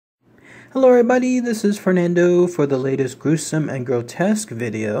Hello everybody, this is Fernando for the latest Gruesome and Grotesque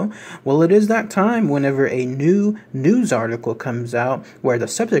video. Well, it is that time whenever a new news article comes out where the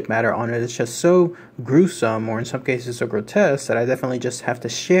subject matter on it is just so gruesome, or in some cases so grotesque, that I definitely just have to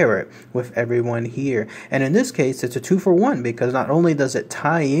share it with everyone here. And in this case, it's a 2-for-1 because not only does it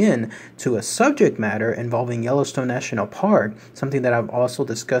tie in to a subject matter involving Yellowstone National Park, something that I've also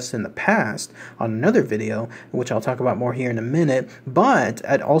discussed in the past on another video, which I'll talk about more here in a minute, but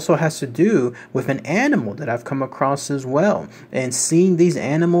it also has to do with an animal that I've come across as well. And seeing these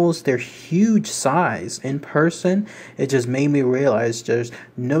animals, their huge size in person, it just made me realize there's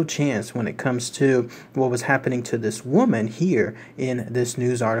no chance when it comes to what was happening to this woman here in this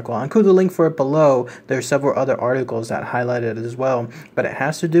news article. I'll include the link for it below. There are several other articles that highlight it as well, but it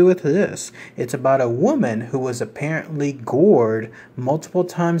has to do with this. It's about a woman who was apparently gored multiple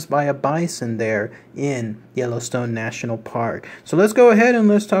times by a bison there in Yellowstone National Park. So let's go ahead and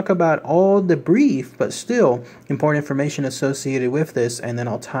let's talk about all the brief but still important information associated with this, and then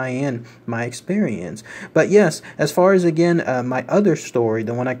I'll tie in my experience. But yes, as far as again my other story,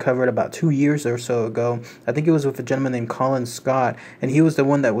 the one I covered about 2 years or so ago, I think it was with a gentleman named Colin Scott, and he was the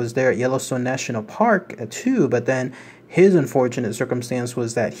one that was there at Yellowstone National Park too, but then his unfortunate circumstance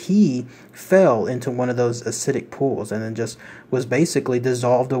was that he fell into one of those acidic pools and then just was basically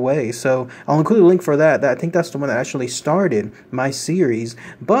dissolved away. So I'll include a link for that. I think that's the one that actually started my series.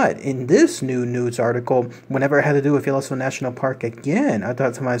 But in this new news article, whenever it had to do with Yellowstone National Park again, I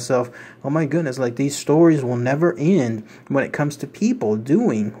thought to myself, oh my goodness, like these stories will never end when it comes to people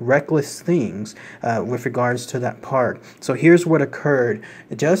doing reckless things with regards to that park. So here's what occurred.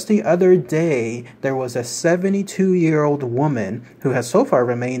 Just the other day, there was a 72-year-old woman who has so far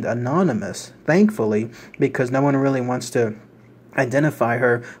remained anonymous, thankfully, because no one really wants to identify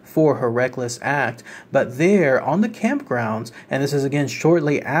her for her reckless act. But there on the campgrounds, and this is again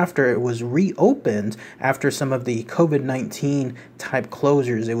shortly after it was reopened after some of the COVID-19 type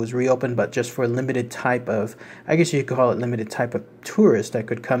closures, it was reopened but just for a limited type of, I guess you could call it limited type of tourist that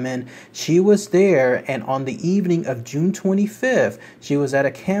could come in. She was there, and on the evening of June 25th, she was at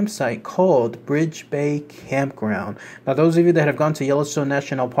a campsite called Bridge Bay Campground. Now those of you that have gone to Yellowstone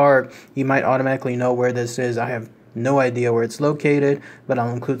National Park, you might automatically know where this is. I have no idea where it's located, but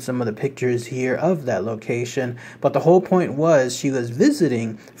I'll include some of the pictures here of that location. But the whole point was she was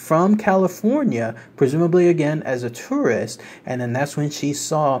visiting from California, presumably again as a tourist, and then that's when she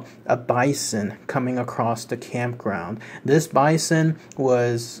saw a bison coming across the campground. This bison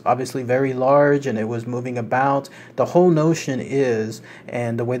was obviously very large and it was moving about. The whole notion is,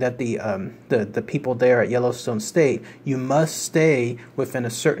 and the way that the people there at Yellowstone State, you must stay within a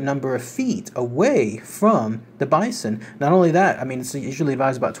certain number of feet away from the bison. Not only that, I mean, it's usually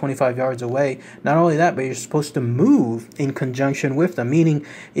advised about 25 yards away. Not only that, but you're supposed to move in conjunction with them. Meaning,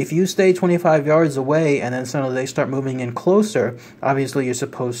 if you stay 25 yards away and then suddenly they start moving in closer, obviously you're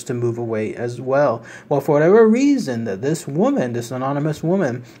supposed to move away as well. Well, for whatever reason, that this woman, this anonymous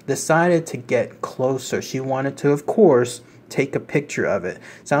woman, decided to get closer. She wanted to, of course, take a picture of it.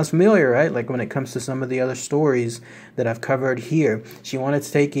 Sounds familiar, right? Like when it comes to some of the other stories that I've covered here. She wanted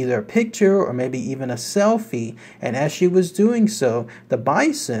to take either a picture or maybe even a selfie, and as she was doing so, the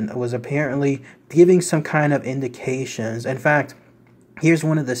bison was apparently giving some kind of indications. In fact, here's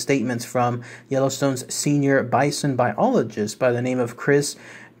one of the statements from Yellowstone's senior bison biologist by the name of Chris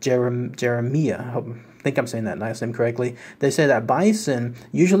Jeremiah. I think I'm saying that last name correctly. They say that bison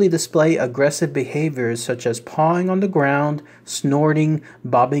usually display aggressive behaviors such as pawing on the ground, snorting,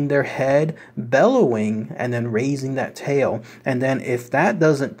 bobbing their head, bellowing, and then raising that tail. And then if that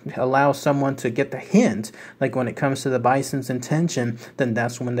doesn't allow someone to get the hint, like when it comes to the bison's intention, then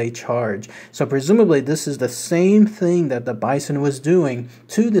that's when they charge. So presumably this is the same thing that the bison was doing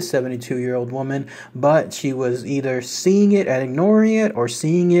to the 72-year-old woman, but she was either seeing it and ignoring it, or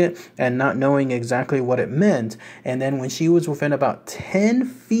seeing it and not knowing exactly what it meant. And then when she was within about 10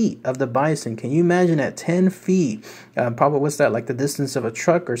 feet of the bison, can you imagine at 10 feet, probably what's that, like the distance of a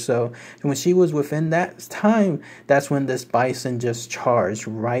truck or so, and when she was within that time, that's when this bison just charged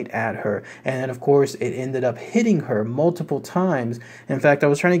right at her. And then of course it ended up hitting her multiple times. In fact, I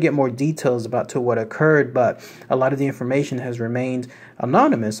was trying to get more details about to what occurred, but a lot of the information has remained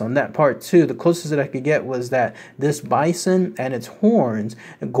anonymous on that part too. The closest that I could get was that this bison and its horns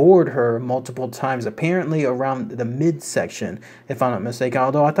gored her multiple times, apparently around the midsection, if I'm not mistaken.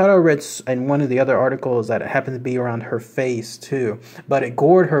 Although I thought I read in one of the other articles that it happened to be around her face too. But it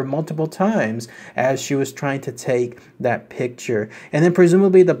gored her multiple times as she was trying to take that picture. And then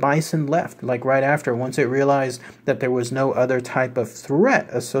presumably the bison left, like right after, once it realized that there was no other type of threat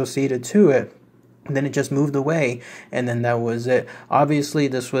associated to it. And then it just moved away, and then that was it. Obviously,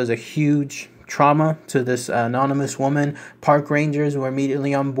 this was a huge trauma to this anonymous woman. Park rangers were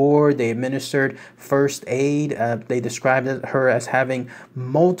immediately on board. They administered first aid. They described her as having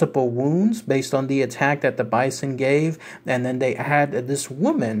multiple wounds based on the attack that the bison gave. And then they had this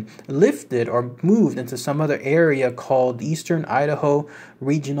woman lifted or moved into some other area called Eastern Idaho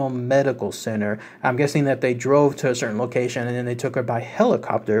Regional Medical Center. I'm guessing that they drove to a certain location and then they took her by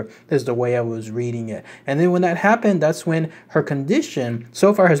helicopter, is the way I was reading it. And then when that happened, that's when her condition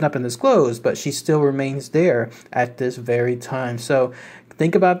so far has not been disclosed, but she still remains there at this very time. So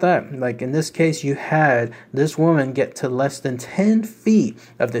think about that. Like in this case, you had this woman get to less than 10 feet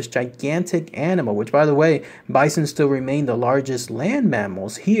of this gigantic animal, which, by the way, bison still remain the largest land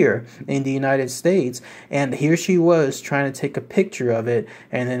mammals here in the United States. And here she was trying to take a picture of it.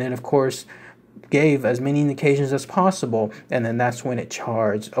 And then, of course, gave as many indications as possible, and then that's when it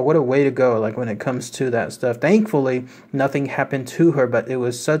charged. Oh, what a way to go, like when it comes to that stuff. Thankfully, nothing happened to her, but it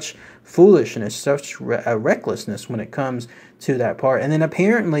was such foolishness, such recklessness when it comes to that part. And then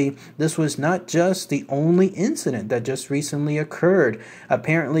apparently, this was not just the only incident that just recently occurred.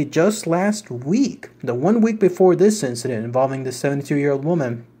 Apparently, just last week, the 1 week before this incident involving the 72-year-old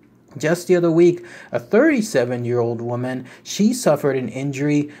woman, just the other week, a 37-year-old woman, she suffered an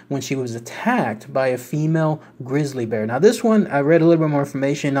injury when she was attacked by a female grizzly bear. Now, this one, I read a little bit more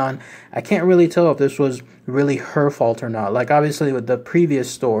information on. I can't really tell if this was really her fault or not. Like, obviously, with the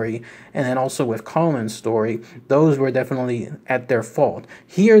previous story, and then also with Colin's story, those were definitely at their fault.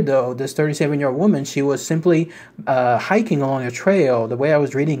 Here, though, this 37-year-old woman, she was simply hiking along a trail. The way I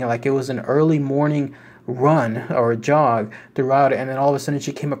was reading it, like it was an early morning run or a jog throughout it, and then all of a sudden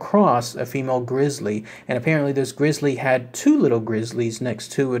she came across a female grizzly, and apparently this grizzly had two little grizzlies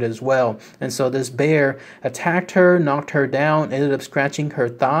next to it as well. And so this bear attacked her, knocked her down, ended up scratching her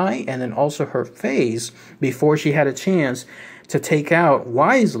thigh and then also her face before she had a chance to take out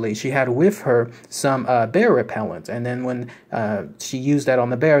wisely. She had with her some bear repellent, and then when she used that on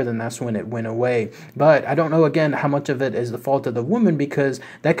the bear, then that's when it went away. But I don't know, again, how much of it is the fault of the woman, because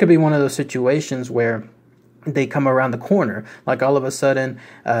that could be one of those situations where they come around the corner, like all of a sudden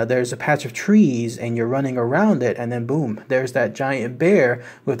there's a patch of trees and you're running around it, and then boom, there's that giant bear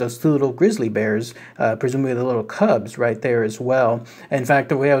with those two little grizzly bears, presumably the little cubs right there as well. In fact,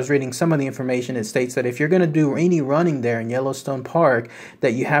 the way I was reading some of the information, it states that if you're going to do any running there in Yellowstone Park,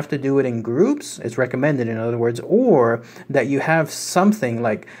 that you have to do it in groups. It's recommended, in other words, or that you have something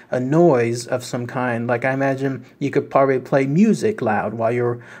like a noise of some kind. Like I imagine you could probably play music loud while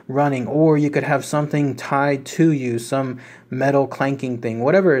you're running, or you could have something tied to you, some metal clanking thing,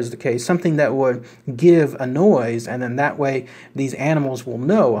 whatever is the case, something that would give a noise, and then that way these animals will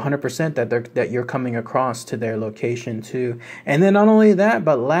know 100% that you're coming across to their location too. And then not only that,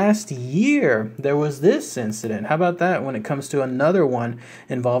 but last year there was this incident. How about that when it comes to another one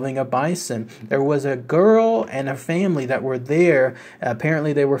involving a bison? There was a girl and a family that were there.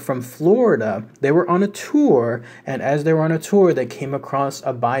 Apparently they were from Florida. They were on a tour, and as they were on a tour, they came across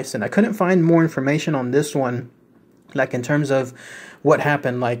a bison. I couldn't find more information on this one, like in terms of what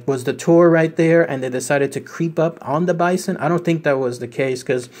happened. Like, was the tour right there and they decided to creep up on the bison? I don't think that was the case,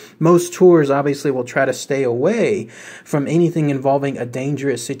 because most tours obviously will try to stay away from anything involving a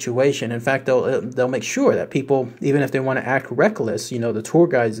dangerous situation. In fact, they'll make sure that people, even if they want to act reckless, you know, the tour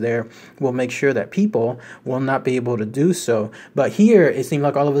guides there will make sure that people will not be able to do so. But here, it seemed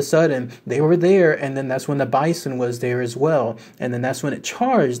like all of a sudden they were there, and then that's when the bison was there as well. And then that's when it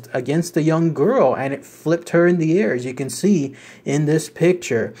charged against the young girl, and it flipped her in the air, as you can see in this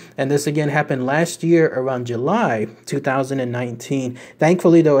picture. And this again happened last year around July 2019.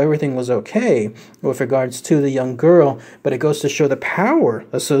 Thankfully, though, everything was okay with regards to the young girl, but it goes to show the power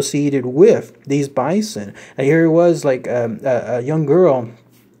associated with these bison. And here it was, like a young girl,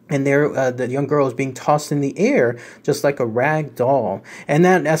 and there, the young girl is being tossed in the air just like a rag doll. And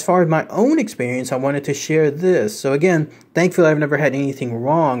that, as far as my own experience, I wanted to share this. So again, thankfully, I've never had anything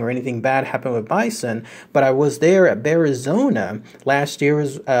wrong or anything bad happen with bison, but I was there at Arizona last year.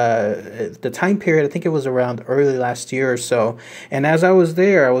 Was the time period, I think it was around early last year or so. And as I was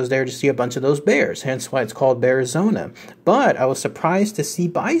there to see a bunch of those bears, hence why it's called Arizona. But I was surprised to see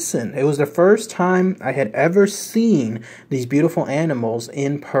bison. It was the first time I had ever seen these beautiful animals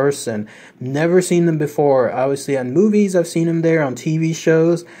in person. Never seen them before. Obviously on movies, I've seen them there, on TV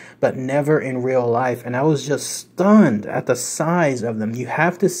shows, but never in real life. And I was just stunned at the size of them. You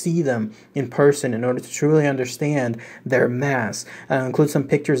have to see them in person in order to truly understand their mass. I'll include some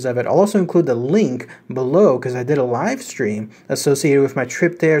pictures of it. I'll also include the link below because I did a live stream associated with my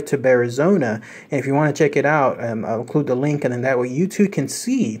trip there to Arizona. And if you want to check it out, I'll include the link, and then that way you too can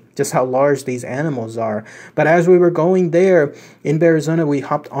see just how large these animals are. But as we were going there in Arizona, we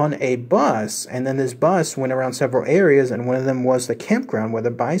hopped on a bus, and then this bus went around several areas, and one of them was the campground where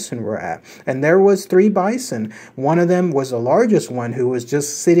the bison were at. And there was 3 bison. One of them was the largest one, who was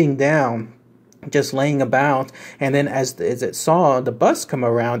just sitting down, just laying about, and then as it saw the bus come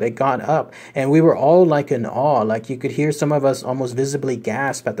around, it got up, and we were all like in awe. Like you could hear some of us almost visibly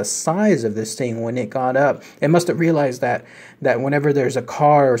gasp at the size of this thing when it got up. It must have realized that whenever there's a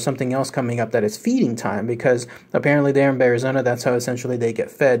car or something else coming up, that it's feeding time, because apparently there in Arizona, that's how essentially they get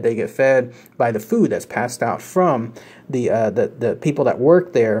fed. They get fed by the food that's passed out from the people that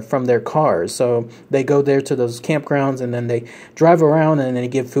work there from their cars. So they go there to those campgrounds, and then they drive around, and then they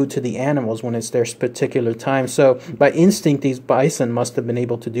give food to the animals when it's their particular time. So by instinct, these bison must have been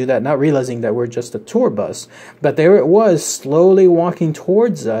able to do that, not realizing that we're just a tour bus. But there it was, slowly walking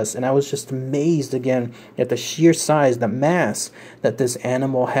towards us, and I was just amazed again at the sheer size, the mass that this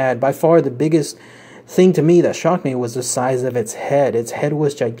animal had. By far the biggest thing to me that shocked me was the size of its head. Its head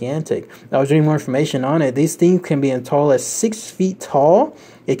was gigantic. I was reading more information on it. These things can be as tall as 6 feet tall.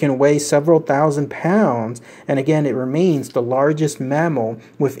 It can weigh several thousand pounds. And again, it remains the largest mammal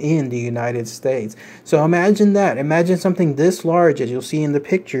within the United States. So imagine that. Imagine something this large, as you'll see in the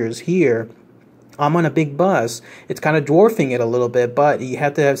pictures here. I'm on a big bus. It's kind of dwarfing it a little bit, but you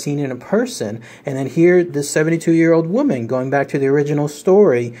have to have seen it in person. And then here, this 72-year-old woman, going back to the original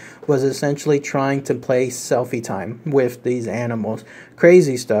story, was essentially trying to play selfie time with these animals.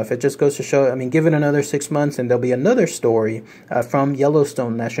 Crazy stuff. It just goes to show, I mean, give it another 6 months and there'll be another story from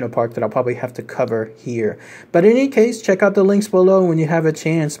Yellowstone National Park that I'll probably have to cover here. But in any case, check out the links below when you have a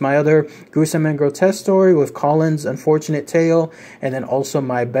chance. My other Gruesome and Grotesque story with Colin's unfortunate tale, and then also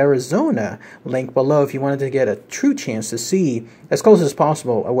my Arizona link below if you wanted to get a true chance to see as close as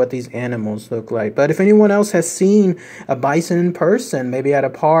possible at what these animals look like. But if anyone else has seen a bison in person, maybe at a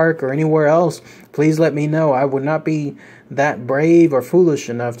park or anywhere else, please let me know. I would not be that brave or foolish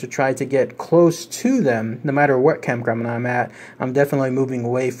enough to try to get close to them, no matter what campground I'm at. I'm definitely moving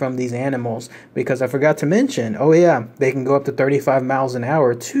away from these animals, because I forgot to mention, oh yeah, they can go up to 35 miles an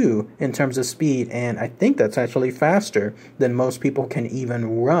hour too in terms of speed, and I think that's actually faster than most people can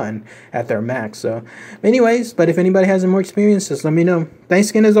even run at their max. So anyways, but if anybody has more experiences, let me know.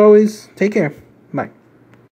 Thanks again as always. Take care.